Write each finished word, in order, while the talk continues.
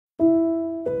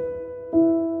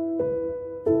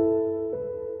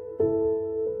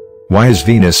Why is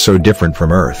Venus so different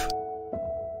from Earth?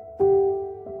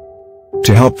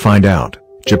 To help find out,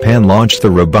 Japan launched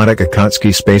the robotic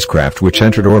Akatsuki spacecraft, which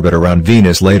entered orbit around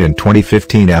Venus late in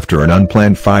 2015 after an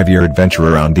unplanned 5-year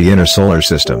adventure around the inner solar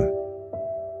system.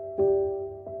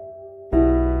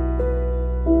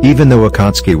 Even though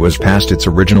Akatsuki was past its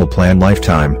original planned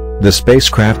lifetime, the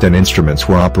spacecraft and instruments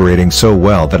were operating so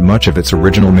well that much of its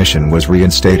original mission was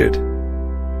reinstated.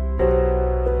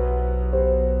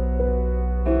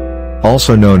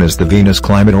 Also known as the Venus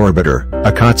Climate Orbiter,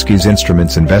 Akatsuki's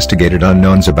instruments investigated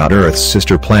unknowns about Earth's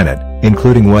sister planet,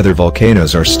 including whether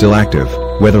volcanoes are still active,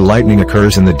 whether lightning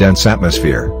occurs in the dense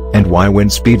atmosphere, and why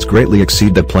wind speeds greatly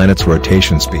exceed the planet's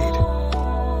rotation speed.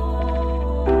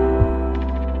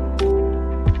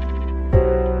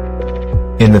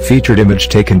 In the featured image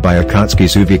taken by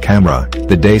Akatsuki's UV camera,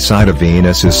 the day side of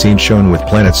Venus is seen shown with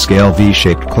planet-scale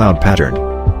V-shaped cloud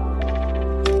pattern.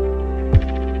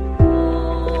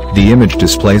 The image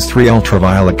displays 3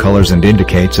 ultraviolet colors and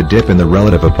indicates a dip in the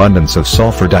relative abundance of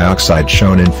sulfur dioxide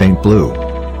shown in faint blue.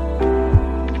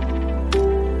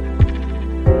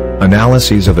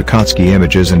 Analyses of Akatsuki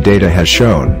images and data has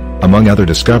shown, among other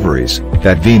discoveries,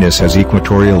 that Venus has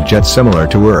equatorial jets similar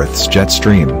to Earth's jet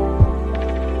stream.